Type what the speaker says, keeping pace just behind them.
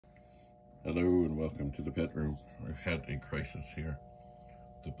Hello and welcome to the pet room. We've had a crisis here.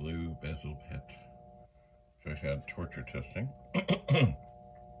 The Blue Bezel PET, which I had torture testing,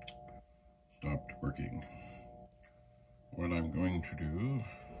 stopped working. What I'm going to do,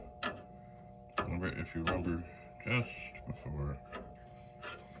 if you remember just before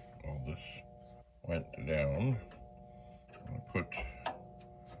all this went down, I put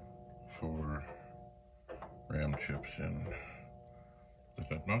 4 RAM chips in that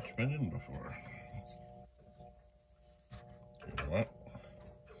had not been in before. You know what?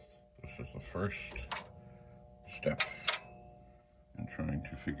 This is the first step in trying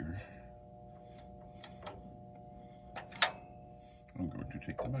to figure. I'm going to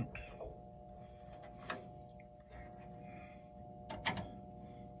take them out.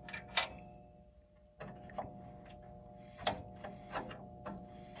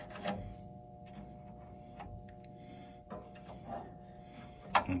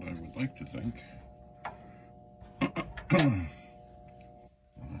 And I would like to think, when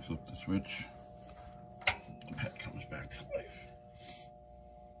I flip the switch, the pet comes back to life.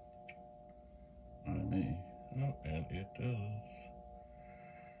 I may. Oh, and it does.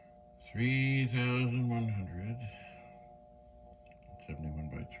 3,171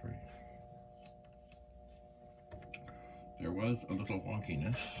 by 3. There was a little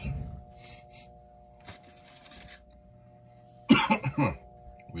wonkiness.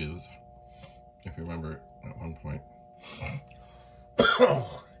 With, if you remember, at one point,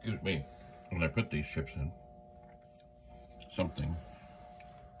 excuse me, when I put these chips in, something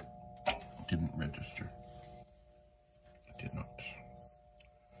didn't register. It did not.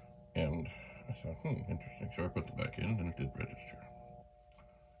 And I thought, interesting. So I put them back in and it did register.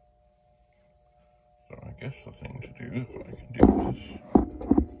 So I guess the thing to do, if I can do this,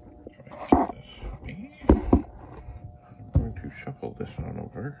 if I can get this, I'm going to shuffle this on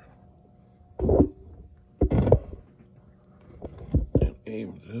over and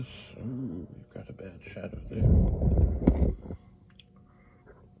aim this. Ooh, we've got a bad shadow there.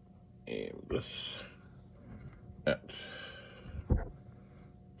 Aim this at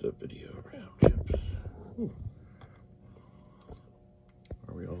the video RAM chips. Ooh.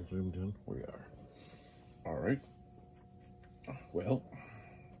 Are we all zoomed in? We are. All right. Well,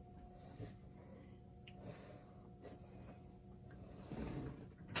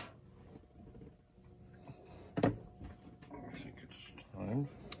 I think it's time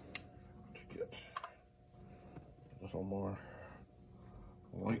to get a little more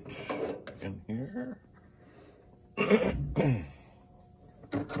light in here.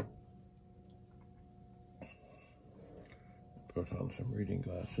 Put on some reading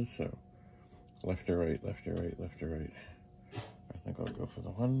glasses, so left to right, left to right, left to right. I think I'll go for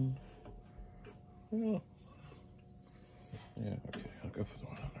the one. Well, yeah, okay, I'll go for the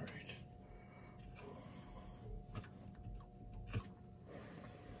one on the right.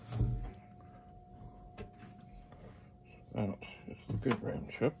 That is the good RAM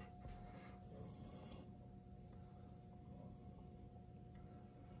chip.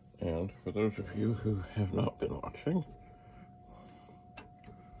 And for those of you who have not been watching,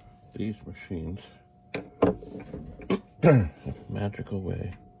 these machines have a magical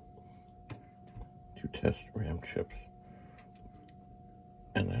way to test RAM chips,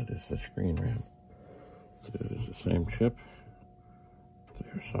 and that is the screen RAM. It is the same chip. They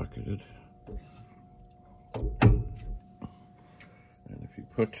are socketed. And if you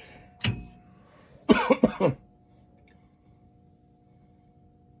put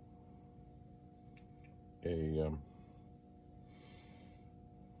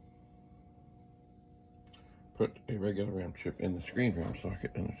a regular RAM chip in the screen RAM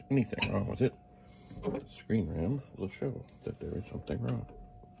socket and there's anything wrong with it, the screen RAM will show that there is something wrong.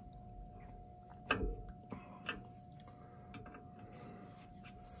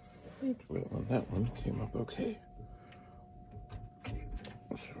 Well, on that one came up okay.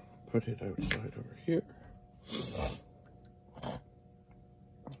 So put it outside over here.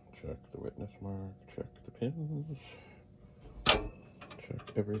 Check the witness mark, check the pins, check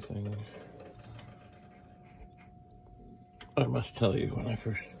everything. I must tell you, when I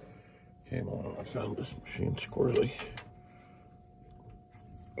first came on, I found this machine squirrely.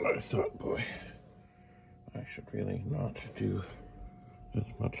 I thought, boy, I should really not do as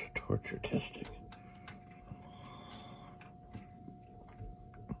much torture testing.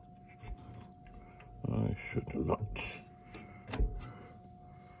 I should not.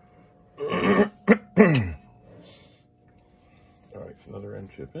 Alright, another RAM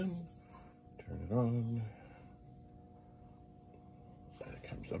chip in. Turn it on. And it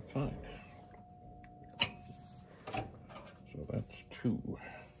comes up fine. So that's 2.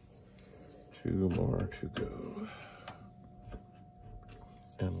 2 more to go.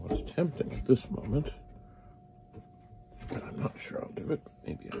 And what's tempting at this moment, but I'm not sure I'll do it,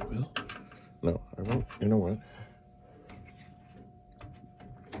 maybe I will. No, I won't. You know what?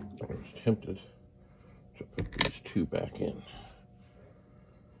 I was tempted to put these 2 back in.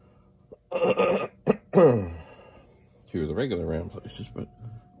 2 of the regular RAM places, but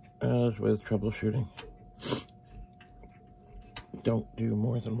as with troubleshooting, don't do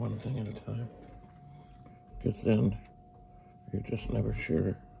more than one thing at a time, because then you're just never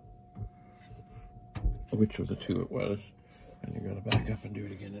sure which of the 2 it was, and you gotta back up and do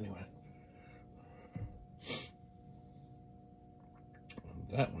it again anyway. And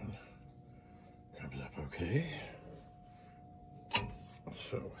that one comes up okay.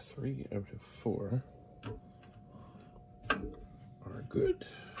 So 3 out of 4 are good.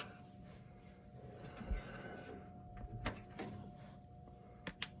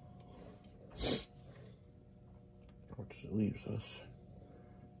 Which leaves us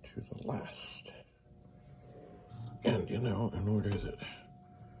to the last. And you know, in order that,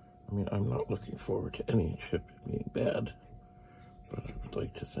 I mean, I'm not looking forward to any chip being bad, but I would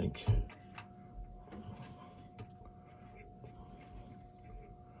like to think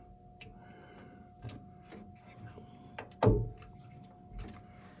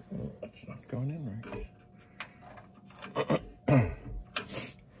that's not going in right.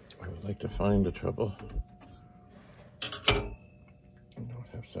 I would like to find the trouble and not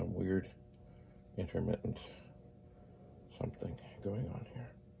have some weird intermittent something going on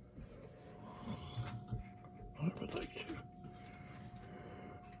here. I would like to.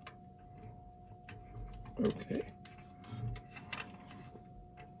 Okay.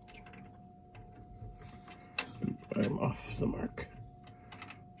 I'm off the mark.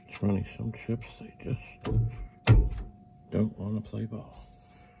 It's funny, some chips, they just don't want to play ball.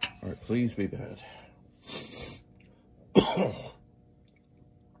 All right, please be bad.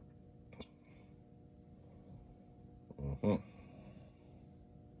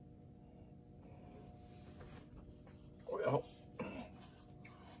 Well,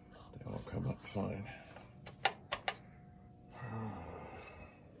 they all come up fine.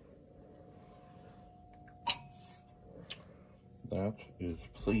 That is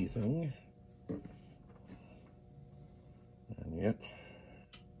pleasing, and yet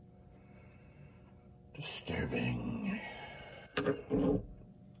disturbing.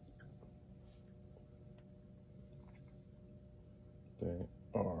 They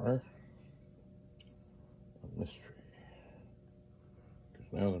are a mystery,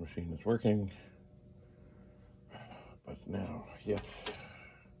 because now the machine is working, but now, yet,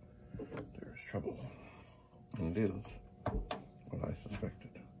 there is trouble, and it is what I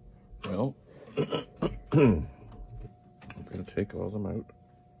suspected. Well, I'm going to take all of them out.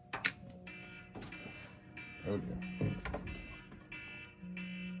 Oh dear.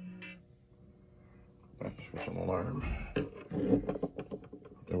 That was an alarm.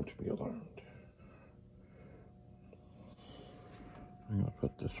 Don't be alarmed. I'm going to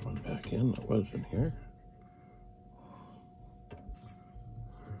put this one back in that was in here.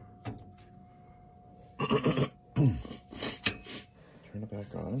 Turn it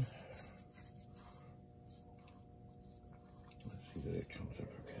back on. Let's see that it comes up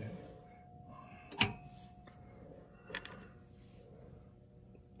okay.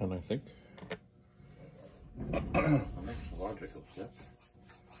 And I think the next logical step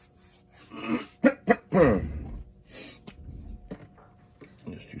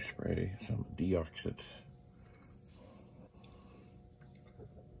is to spray some deoxit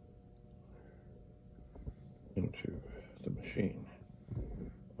into the machine,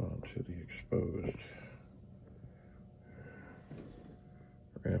 onto the exposed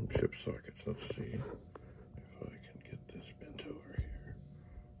RAM chip sockets. Let's see if I can get this bent over here.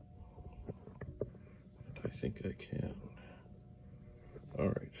 And I think I can.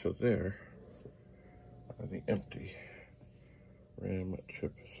 Alright, so there are the empty RAM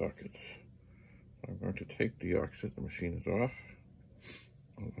chip sockets. I'm going to take deoxit, the machine is off,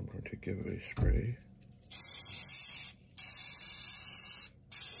 and I'm going to give it a spray.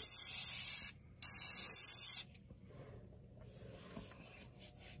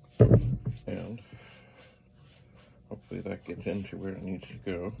 And hopefully that gets into where it needs to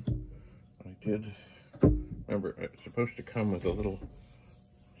go. I did, remember, it's supposed to come with a little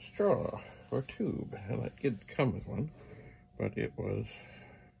straw or tube, and I did come with one, but it was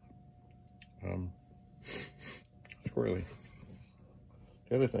squirrely.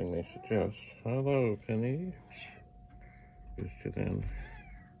 The other thing they suggest, hello Penny, is to then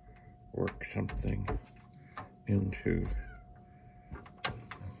work something into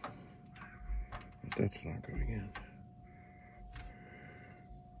but that's not going in.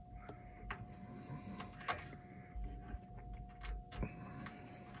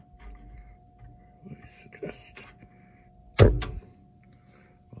 I suggest.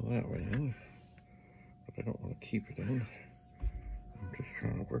 Well, that went in, but I don't want to keep it in. I'm just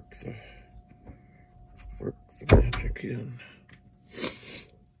trying to work the magic in.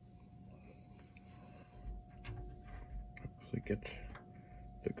 Hopefully get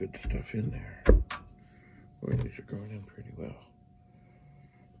the good stuff in there. Boy, these are going in pretty well.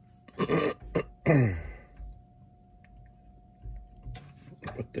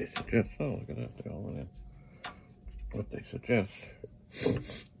 What they suggest, oh look at that, they all went in. What they suggest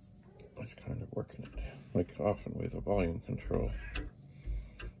is kind of working it, like often with a volume control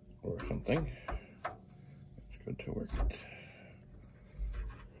or something. It's good to work it.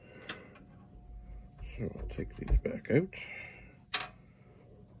 So I'll take these back out.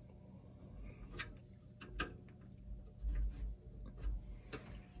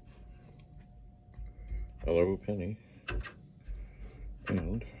 Hello, Penny.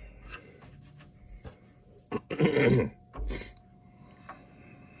 And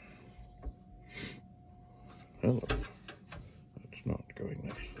hello. That's not going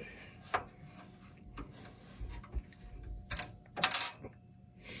nicely.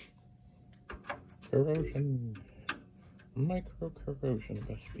 Corrosion. Micro corrosion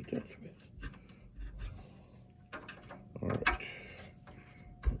must be dealt with. Alright.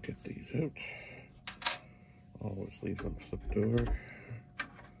 We'll get these out. Always leave them flipped over.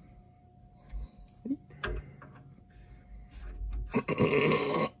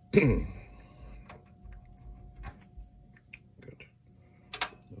 Good.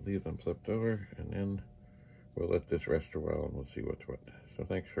 We'll leave them flipped over, and then we'll let this rest a while, and we'll see what's what. So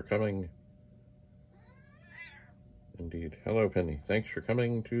thanks for coming. Indeed. Hello, Penny. Thanks for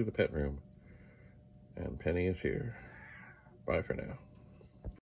coming to the pet room. And Penny is here. Bye for now.